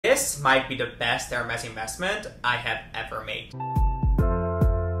this might be the best Hermes investment I have ever made.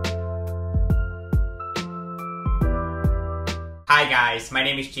 Hi guys, my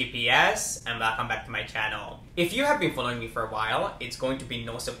name is G.P.S. and welcome back to my channel. If you have been following me for a while, it's going to be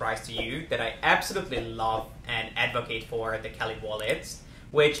no surprise to you that I absolutely love and advocate for the Kelly wallet,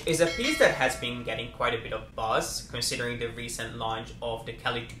 which is a piece that has been getting quite a bit of buzz considering the recent launch of the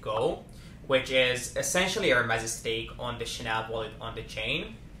Kelly WOC, which is essentially Hermes' take on the Chanel wallet on the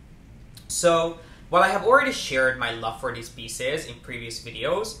chain. So while I have already shared my love for these pieces in previous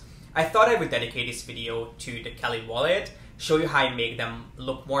videos, I thought I would dedicate this video to the Kelly wallet, show you how I make them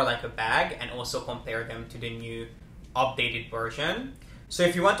look more like a bag, and also compare them to the new updated version. So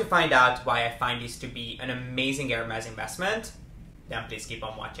if you want to find out why I find this to be an amazing Hermes investment, then please keep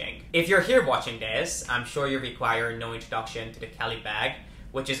on watching. If you're here watching this, I'm sure you require no introduction to the Kelly bag,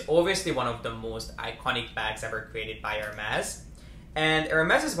 which is obviously one of the most iconic bags ever created by Hermes. And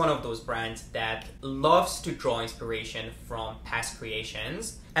Hermes is one of those brands that loves to draw inspiration from past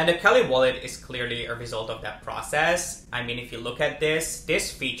creations. And the Kelly wallet is clearly a result of that process. I mean, if you look at this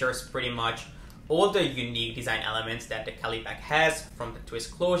features pretty much all the unique design elements that the Kelly bag has, from the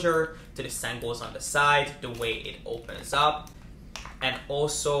twist closure to the sangles on the side, the way it opens up, and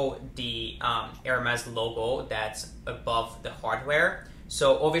also the Hermes logo that's above the hardware.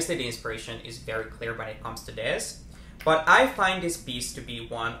 So obviously the inspiration is very clear when it comes to this. But I find this piece to be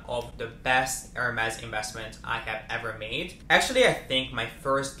one of the best Hermes investments I have ever made. Actually, I think my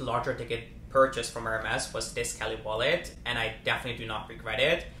first larger ticket purchase from Hermes was this Kelly wallet, and I definitely do not regret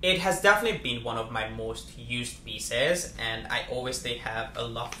it. It has definitely been one of my most used pieces, and I obviously have a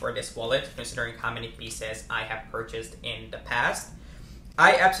love for this wallet considering how many pieces I have purchased in the past.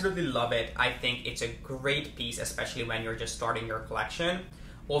 I absolutely love it. I think it's a great piece, especially when you're just starting your collection.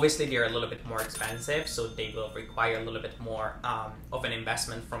 Obviously, they're a little bit more expensive, so they will require a little bit more of an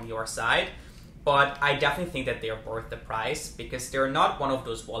investment from your side. But I definitely think that they're worth the price because they're not one of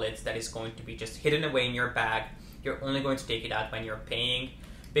those wallets that is going to be just hidden away in your bag. You're only going to take it out when you're paying,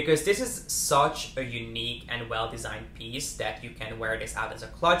 because this is such a unique and well-designed piece that you can wear this out as a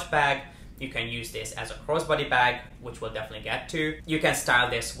clutch bag. You can use this as a crossbody bag, which we'll definitely get to. You can style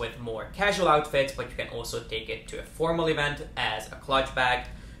this with more casual outfits, but you can also take it to a formal event as a clutch bag.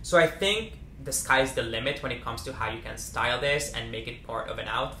 So I think the sky's the limit when it comes to how you can style this and make it part of an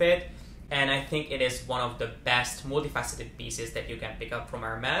outfit. And I think it is one of the best multifaceted pieces that you can pick up from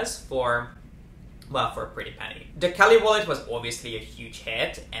Hermes for, well, for a pretty penny. The Kelly wallet was obviously a huge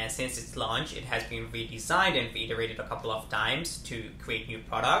hit, and since its launch, it has been redesigned and reiterated a couple of times to create new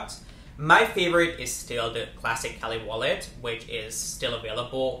products. My favorite is still the classic Kelly wallet, which is still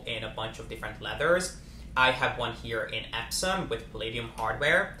available in a bunch of different leathers. I have one here in Epsom with palladium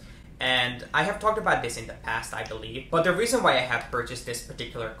hardware, and I have talked about this in the past, I believe. But the reason why I have purchased this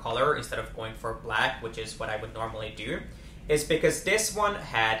particular color instead of going for black, which is what I would normally do, is because this one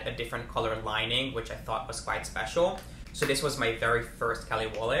had a different color lining, which I thought was quite special. So this was my very first Kelly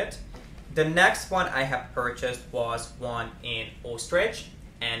wallet. The next one I have purchased was one in ostrich,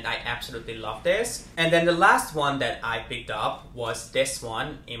 and I absolutely love this. And then the last one that I picked up was this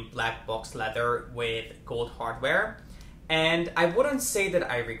one in black box leather with gold hardware. And I wouldn't say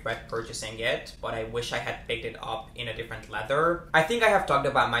that I regret purchasing it, but I wish I had picked it up in a different leather. I think I have talked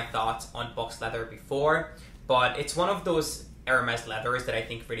about my thoughts on box leather before, but it's one of those Hermes leathers that I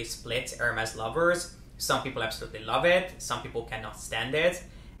think really splits Hermes lovers. Some people absolutely love it, some people cannot stand it.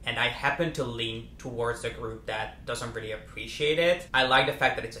 And I happen to lean towards the group that doesn't really appreciate it. I like the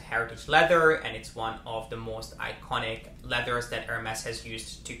fact that it's a heritage leather and it's one of the most iconic leathers that Hermes has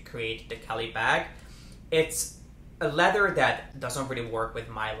used to create the Kelly bag. It's a leather that doesn't really work with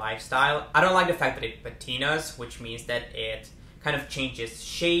my lifestyle. I don't like the fact that it patinas, which means that it kind of changes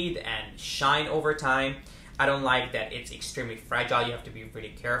shade and shine over time. I don't like that it's extremely fragile. You have to be really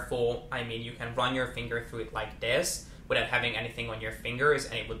careful. I mean, you can run your finger through it like this without having anything on your fingers,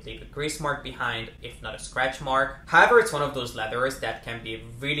 and it would leave a grease mark behind, if not a scratch mark. However, it's one of those leathers that can be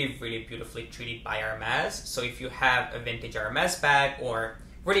really, really beautifully treated by Hermes. So if you have a vintage Hermes bag, or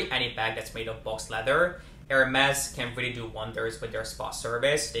really any bag that's made of box leather, Hermes can really do wonders with their spa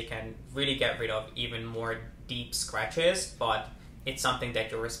service. They can really get rid of even more deep scratches, but it's something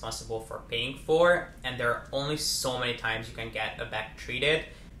that you're responsible for paying for, and there are only so many times you can get a bag treated,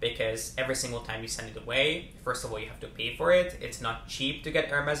 because every single time you send it away, first of all, you have to pay for it. It's not cheap to get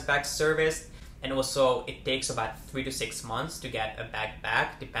Hermes bags serviced. And also, it takes about 3 to 6 months to get a bag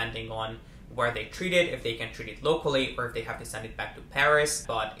back, depending on where they treat it, if they can treat it locally, or if they have to send it back to Paris.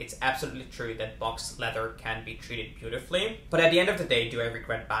 But it's absolutely true that box leather can be treated beautifully. But at the end of the day, do I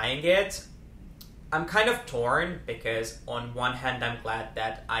regret buying it? I'm kind of torn because on one hand, I'm glad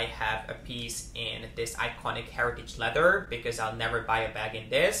that I have a piece in this iconic heritage leather because I'll never buy a bag in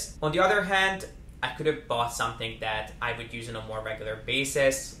this. On the other hand, I could have bought something that I would use on a more regular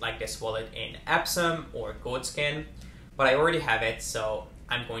basis, like this wallet in Epsom or goatskin, but I already have it, so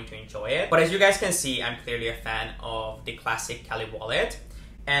I'm going to enjoy it. But as you guys can see, I'm clearly a fan of the classic Kelly wallet.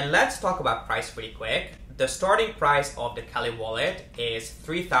 And let's talk about price pretty quick. The starting price of the Kelly wallet is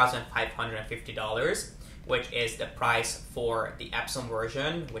 $3,550, which is the price for the Epsom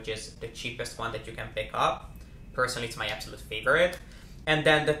version, which is the cheapest one that you can pick up. Personally, it's my absolute favorite. And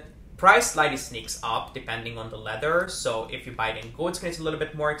then the price slightly sneaks up depending on the leather. So if you buy it in goatskin, it's a little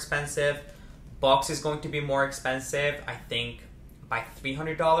bit more expensive. Box is going to be more expensive, I think by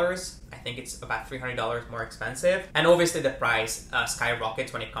 $300. I think it's about $300 more expensive. And obviously the price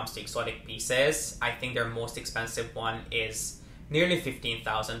skyrockets when it comes to exotic pieces. I think their most expensive one is nearly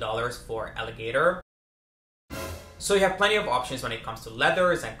 $15,000 for alligator. So you have plenty of options when it comes to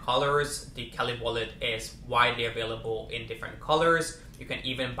leathers and colors. The Kelly wallet is widely available in different colors. You can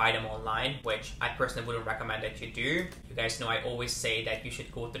even buy them online, which I personally wouldn't recommend that you do. You guys know I always say that you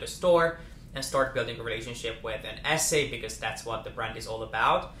should go to the store and start building a relationship with an essay because that's what the brand is all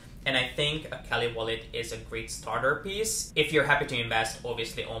about. And I think a Kelly wallet is a great starter piece. If you're happy to invest,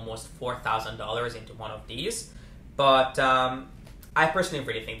 obviously almost $4,000 into one of these. But I personally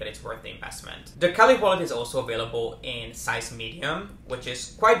really think that it's worth the investment. The Kelly wallet is also available in size medium, which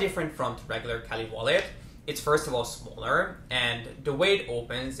is quite different from the regular Kelly wallet. It's first of all smaller, and the way it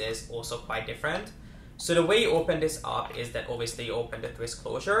opens is also quite different. So the way you open this up is that obviously you open the twist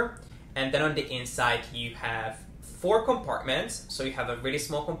closure, and then on the inside you have 4 compartments. So you have a really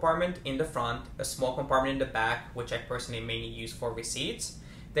small compartment in the front, a small compartment in the back, which I personally mainly use for receipts.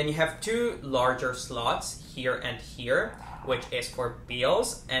 Then you have 2 larger slots here and here, which is for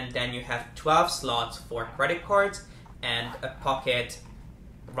bills, and then you have 12 slots for credit cards and a pocket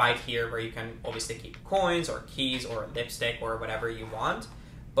right here where you can obviously keep coins or keys or lipstick or whatever you want.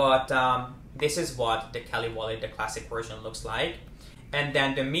 But this is what the Kelly wallet, the classic version, looks like. And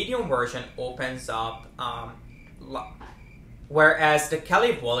then the medium version opens up, whereas the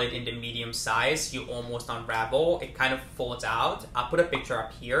Kelly wallet in the medium size, you almost unravel, it kind of folds out. I'll put a picture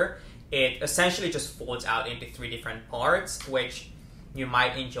up here. It essentially just folds out into 3 different parts, which you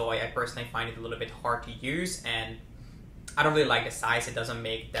might enjoy. I personally find it a little bit hard to use, and I don't really like the size. It doesn't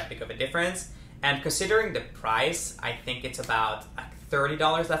make that big of a difference. And considering the price, I think it's about like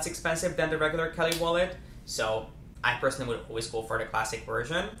 $30 less expensive than the regular Kelly wallet. So I personally would always go for the classic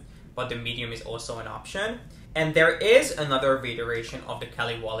version, but the medium is also an option. And there is another reiteration of the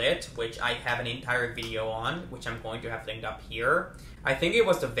Kelly wallet, which I have an entire video on, which I'm going to have linked up here. I think it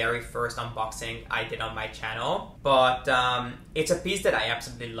was the very first unboxing I did on my channel, but it's a piece that I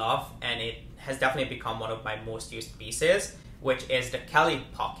absolutely love, and it has definitely become one of my most used pieces, which is the Kelly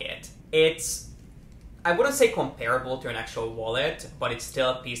Pochette. It's, I wouldn't say comparable to an actual wallet, but it's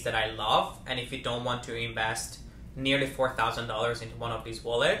still a piece that I love. And if you don't want to invest nearly $4,000 into one of these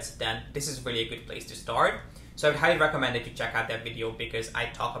wallets, then this is really a good place to start. So I would highly recommend that you check out that video because I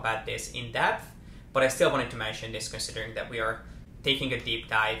talk about this in depth, but I still wanted to mention this considering that we are taking a deep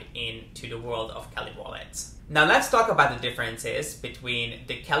dive into the world of Kelly wallets. Now let's talk about the differences between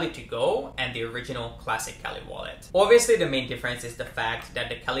the Kelly To Go and the original classic Kelly wallet. Obviously the main difference is the fact that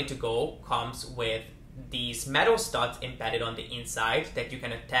the Kelly To Go comes with these metal studs embedded on the inside that you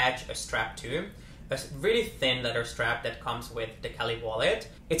can attach a strap to. A really thin leather strap that comes with the Kelly wallet.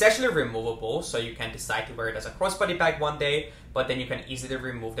 It's actually removable, so you can decide to wear it as a crossbody bag one day, but then you can easily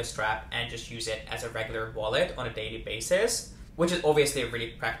remove the strap and just use it as a regular wallet on a daily basis, which is obviously a really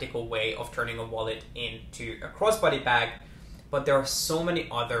practical way of turning a wallet into a crossbody bag. But there are so many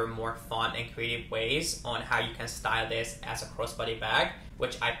other more fun and creative ways on how you can style this as a crossbody bag,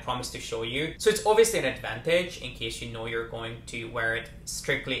 which I promise to show you. So it's obviously an advantage in case you know you're going to wear it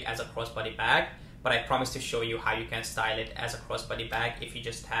strictly as a crossbody bag, but I promise to show you how you can style it as a crossbody bag if you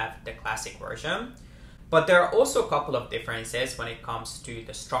just have the classic version. But there are also a couple of differences when it comes to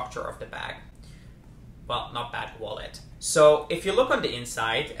the structure of the bag. Well, not bag, wallet. So if you look on the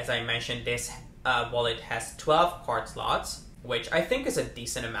inside, as I mentioned, this wallet has 12 card slots, which I think is a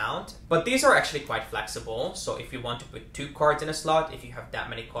decent amount, but these are actually quite flexible. So if you want to put 2 cards in a slot, if you have that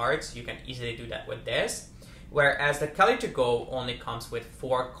many cards, you can easily do that with this. Whereas the Kelly To Go only comes with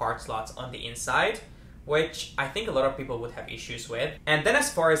 4 card slots on the inside, which I think a lot of people would have issues with. And then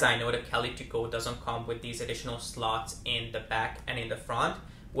as far as I know, the Kelly To Go doesn't come with these additional slots in the back and in the front,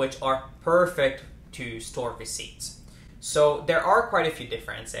 which are perfect to store receipts. So there are quite a few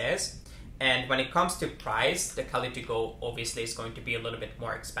differences. And when it comes to price, the Kelly To Go obviously is going to be a little bit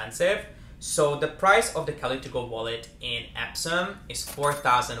more expensive. So the price of the Kelly To Go wallet in Epsom is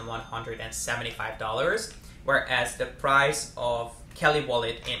 $4,175, whereas the price of Kelly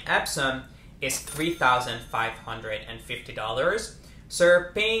wallet in Epsom is $3,550. So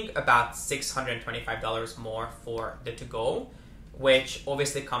you're paying about $625 more for the To Go, which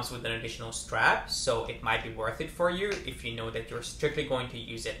obviously comes with an additional strap, so it might be worth it for you if you know that you're strictly going to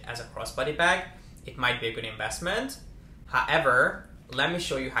use it as a crossbody bag. It might be a good investment. However, let me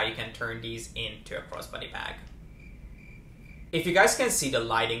show you how you can turn these into a crossbody bag. If you guys can see the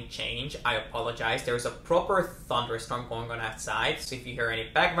lighting change, I apologize. There's a proper thunderstorm going on outside, so if you hear any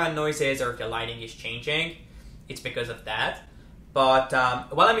background noises or if the lighting is changing, it's because of that. But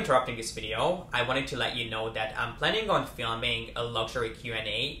while I'm interrupting this video, I wanted to let you know that I'm planning on filming a luxury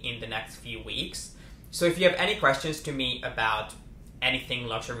Q&A in the next few weeks. So if you have any questions to me about anything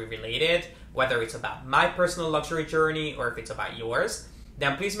luxury related, whether it's about my personal luxury journey or if it's about yours,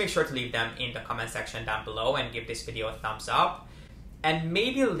 then please make sure to leave them in the comment section down below and give this video a thumbs up. And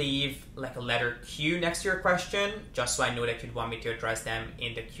maybe leave like a letter Q next to your question, just so I know that you'd want me to address them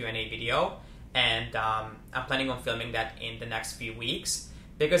in the Q&A video. And I'm planning on filming that in the next few weeks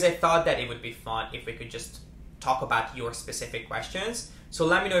because I thought that it would be fun if we could just talk about your specific questions. So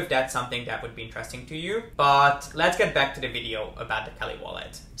let me know if that's something that would be interesting to you. But let's get back to the video about the Kelly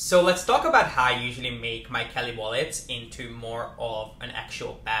wallet. So let's talk about how I usually make my Kelly wallets into more of an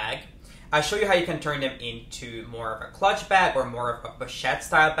actual bag. I'll show you how you can turn them into more of a clutch bag or more of a pochette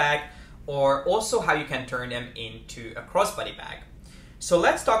style bag, or also how you can turn them into a crossbody bag. So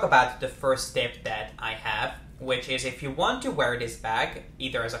let's talk about the first tip that I have, which is if you want to wear this bag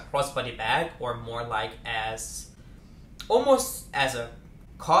either as a crossbody bag or more like as almost as a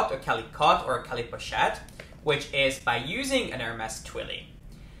cut, a Kelly cut or a Kelly pochette, which is by using an Hermes Twilly.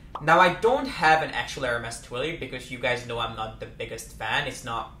 Now I don't have an actual Hermes Twilly because you guys know I'm not the biggest fan. It's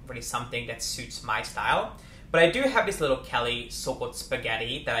not really something that suits my style. But I do have this little Kelly so-called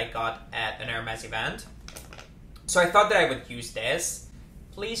spaghetti that I got at an Hermes event. So I thought that I would use this.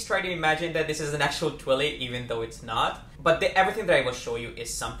 Please try to imagine that this is an actual Twilly, even though it's not. But everything that I will show you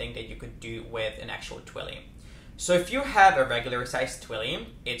is something that you could do with an actual Twilly. So if you have a regular size Twilly,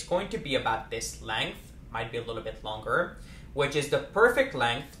 it's going to be about this length, might be a little bit longer, which is the perfect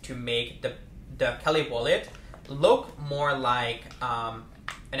length to make the Kelly wallet look more like an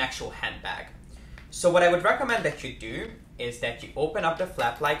actual handbag. So what I would recommend that you do is that you open up the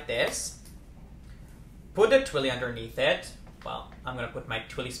flap like this, put the Twilly underneath it. Well, I'm going to put my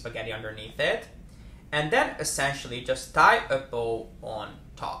Twilly spaghetti underneath it, and then essentially just tie a bow on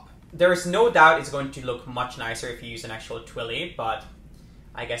top. There is no doubt it's going to look much nicer if you use an actual Twilly, but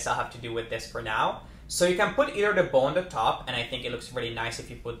I guess I'll have to do with this for now. So you can put either the bow on the top, and I think it looks really nice if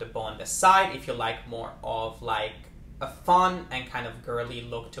you put the bow on the side, if you like more of like a fun and kind of girly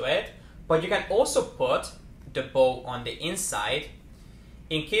look to it. But you can also put the bow on the inside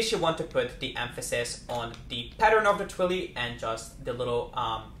in case you want to put the emphasis on the pattern of the Twilly and just the little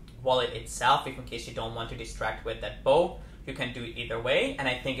wallet itself. If in case you don't want to distract with that bow, you can do it either way. And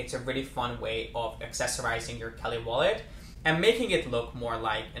I think it's a really fun way of accessorizing your Kelly wallet and making it look more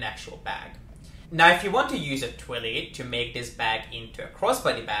like an actual bag. Now, if you want to use a Twilly to make this bag into a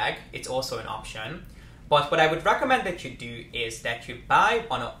crossbody bag, it's also an option. But what I would recommend that you do is that you buy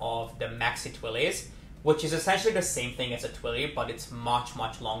one of the maxi Twillys, which is essentially the same thing as a Twilly, but it's much,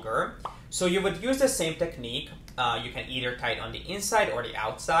 much longer. So you would use the same technique. You can either tie it on the inside or the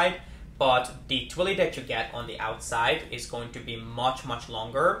outside, but the Twilly that you get on the outside is going to be much, much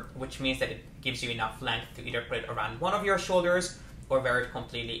longer, which means that it gives you enough length to either put it around one of your shoulders or wear it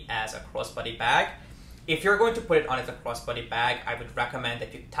completely as a crossbody bag. If you're going to put it on as a crossbody bag, I would recommend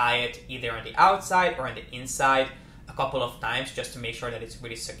that you tie it either on the outside or on the inside a couple of times just to make sure that it's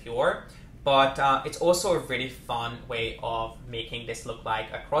really secure. But it's also a really fun way of making this look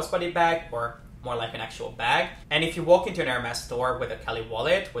like a crossbody bag or more like an actual bag. And if you walk into an Hermes store with a Kelly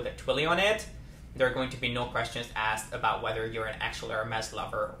wallet with a Twilly on it, there are going to be no questions asked about whether you're an actual Hermes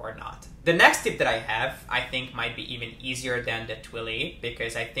lover or not. The next tip that I have, I think might be even easier than the Twilly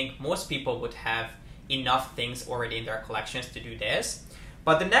because I think most people would have enough things already in their collections to do this.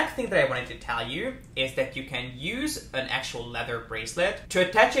 But the next thing that I wanted to tell you is that you can use an actual leather bracelet to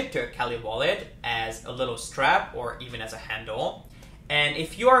attach it to a Kelly wallet as a little strap or even as a handle. And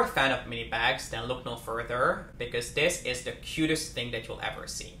if you are a fan of mini bags, then look no further because this is the cutest thing that you'll ever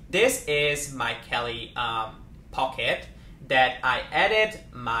see. This is my Kelly pocket that I added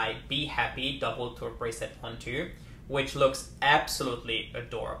my Be Happy double tour bracelet onto, which looks absolutely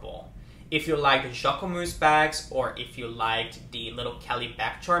adorable. If you like the Jacquemus bags or if you liked the little Kelly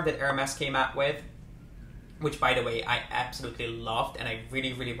back charm that Hermes came out with, which by the way, I absolutely loved and I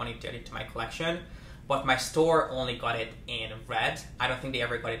really, really wanted to add it to my collection. But my store only got it in red. I don't think they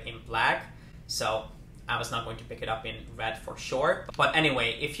ever got it in black. So I was not going to pick it up in red for sure. But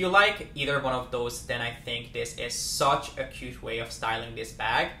anyway, if you like either one of those, then I think this is such a cute way of styling this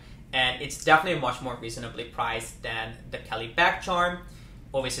bag. And it's definitely much more reasonably priced than the Kelly bag charm.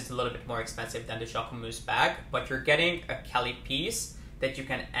 Obviously, it's a little bit more expensive than the Jacquemus bag, but you're getting a Kelly piece that you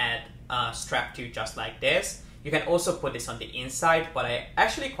can add a strap to just like this. You can also put this on the inside, but I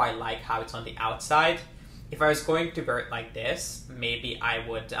actually quite like how it's on the outside. If I was going to wear it like this, maybe I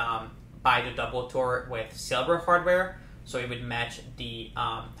would buy the double toe with silver hardware, so it would match the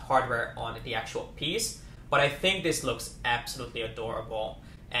hardware on the actual piece. But I think this looks absolutely adorable.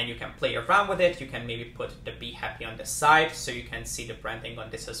 And you can play around with it. You can maybe put the Be Happy on the side so you can see the branding on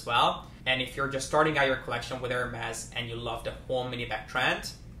this as well. And if you're just starting out your collection with Hermes and you love the whole mini bag trend,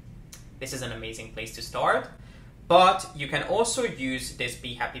 this is an amazing place to start. But you can also use this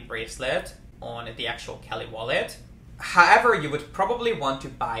Be Happy bracelet on the actual Kelly wallet. However, you would probably want to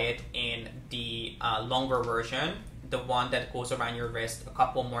buy it in the longer version, the one that goes around your wrist a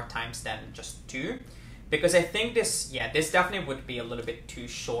couple more times than just 2. Because I think this definitely would be a little bit too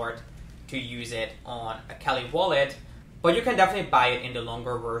short to use it on a Kelly wallet, but you can definitely buy it in the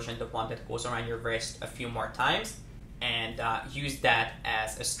longer version, the one that goes around your wrist a few more times, and use that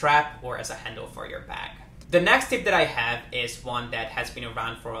as a strap or as a handle for your bag. The next tip that I have is one that has been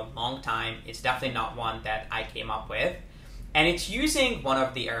around for a long time. It's definitely not one that I came up with, and it's using one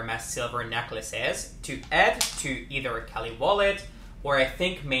of the Hermes silver necklaces to add to either a Kelly wallet, or I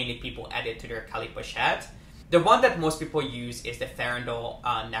think mainly people add it to their Kelly Pochette. The one that most people use is the Farandole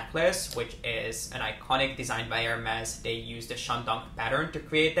necklace, which is an iconic design by Hermes. They use the Shandong pattern to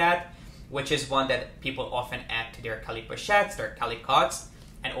create that, which is one that people often add to their Kelly Pochettes, their Kelly cuts,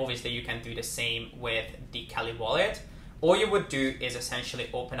 and obviously you can do the same with the Kelly wallet. All you would do is essentially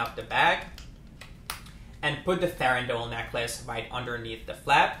open up the bag and put the Farandole necklace right underneath the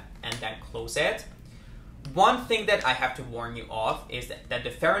flap and then close it. One thing that I have to warn you of is that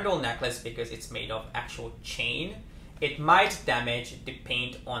the Farandole necklace, because it's made of actual chain, it might damage the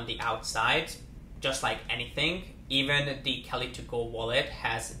paint on the outside, just like anything. Even the Kelly To Go wallet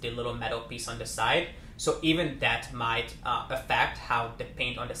has the little metal piece on the side, so even that might affect how the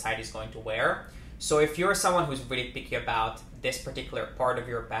paint on the side is going to wear. So if you're someone who's really picky about this particular part of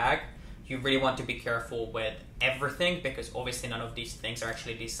your bag, you really want to be careful with everything, because obviously none of these things are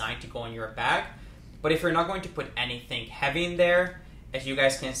actually designed to go on your bag. But if you're not going to put anything heavy in there, as you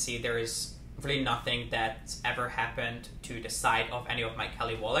guys can see, there is really nothing that's ever happened to the side of any of my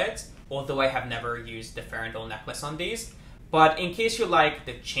Kelly wallets, although I have never used the Farandole necklace on these. But in case you like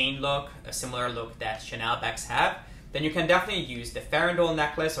the chain look, a similar look that Chanel bags have, then you can definitely use the Farandole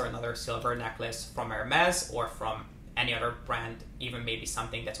necklace or another silver necklace from Hermes or from any other brand, even maybe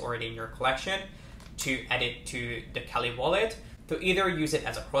something that's already in your collection, to add it to the Kelly wallet, to either use it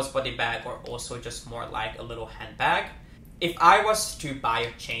as a crossbody bag or also just more like a little handbag. If I was to buy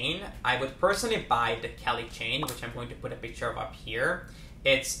a chain, I would personally buy the Kelly chain, which I'm going to put a picture of up here.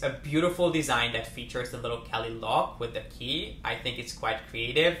 It's a beautiful design that features the little Kelly lock with the key. I think it's quite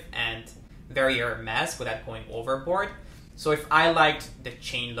creative and very Hermes without going overboard. So if I liked the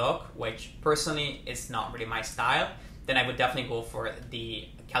chain look, which personally is not really my style, then I would definitely go for the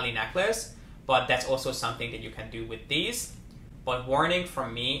Kelly necklace. But that's also something that you can do with these. But warning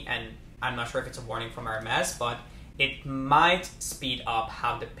from me, and I'm not sure if it's a warning from Hermes, but it might speed up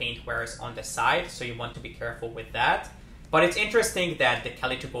how the paint wears on the side, so you want to be careful with that. But it's interesting that the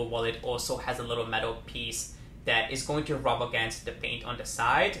Kelly To Go wallet also has a little metal piece that is going to rub against the paint on the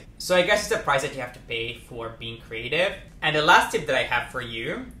side. So I guess it's a price that you have to pay for being creative. And the last tip that I have for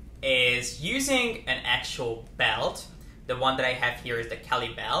you is using an actual belt. The one that I have here is the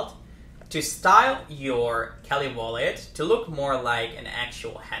Kelly belt, to style your Kelly wallet to look more like an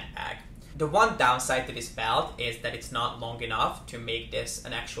actual handbag. The one downside to this belt is that it's not long enough to make this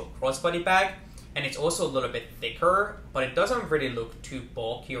an actual crossbody bag, and it's also a little bit thicker, but it doesn't really look too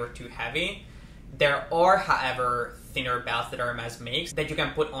bulky or too heavy. There are, however, thinner belts that Hermes makes that you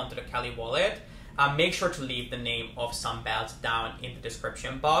can put onto the Kelly wallet. Make sure to leave the name of some belts down in the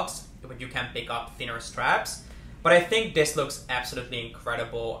description box, but you can pick up thinner straps. But I think this looks absolutely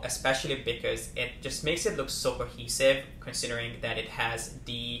incredible, especially because it just makes it look so cohesive, considering that it has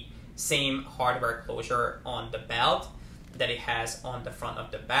the same hardware closure on the belt that it has on the front of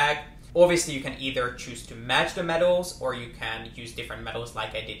the bag. Obviously, you can either choose to match the metals, or you can use different metals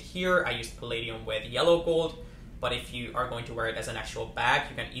like I did here. I used palladium with yellow gold, but if you are going to wear it as an actual bag,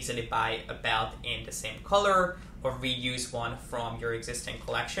 you can easily buy a belt in the same color or reuse one from your existing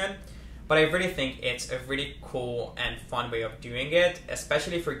collection. but I really think it's a really cool and fun way of doing it,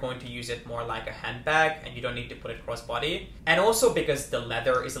 especially if you're going to use it more like a handbag and you don't need to put it crossbody. And also because the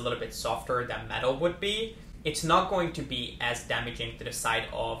leather is a little bit softer than metal would be, it's not going to be as damaging to the side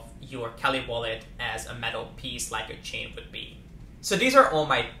of your Kelly wallet as a metal piece like a chain would be. So these are all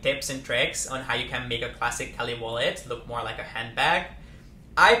my tips and tricks on how you can make a classic Kelly wallet look more like a handbag.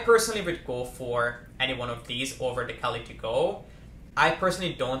 I personally would go for any one of these over the Kelly To Go. I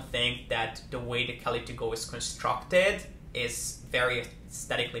personally don't think that the way the Kelly To Go is constructed is very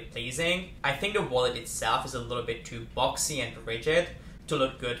aesthetically pleasing. I think the wallet itself is a little bit too boxy and rigid to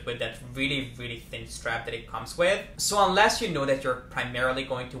look good with that really, really thin strap that it comes with. So unless you know that you're primarily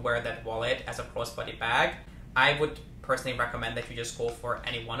going to wear that wallet as a crossbody bag, I would personally recommend that you just go for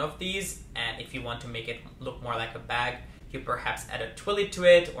any one of these. And if you want to make it look more like a bag, you perhaps add a twilly to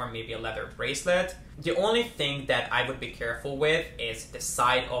it or maybe a leather bracelet. The only thing that I would be careful with is the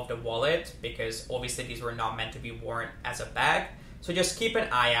side of the wallet, because obviously these were not meant to be worn as a bag. So just keep an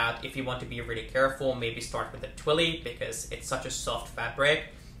eye out. If you want to be really careful, maybe start with a twilly because it's such a soft fabric.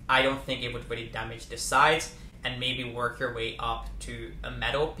 I don't think it would really damage the sides, and maybe work your way up to a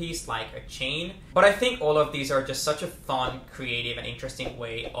metal piece like a chain. But I think all of these are just such a fun, creative, and interesting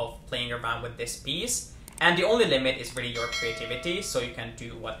way of playing around with this piece. And the only limit is really your creativity, so you can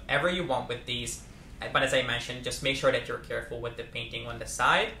do whatever you want with these. But as I mentioned, just make sure that you're careful with the painting on the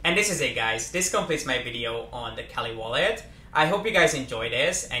side. And this is it, guys. This completes my video on the Kelly wallet. I hope you guys enjoyed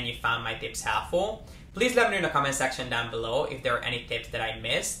this and you found my tips helpful. Please let me know in the comment section down below if there are any tips that I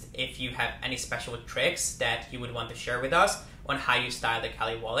missed, if you have any special tricks that you would want to share with us on how you style the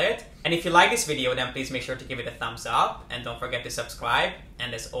Kelly wallet. And if you like this video, then please make sure to give it a thumbs up and don't forget to subscribe.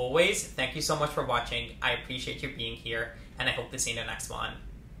 And as always, thank you so much for watching. I appreciate you being here and I hope to see you in the next one.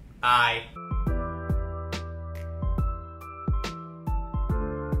 Bye.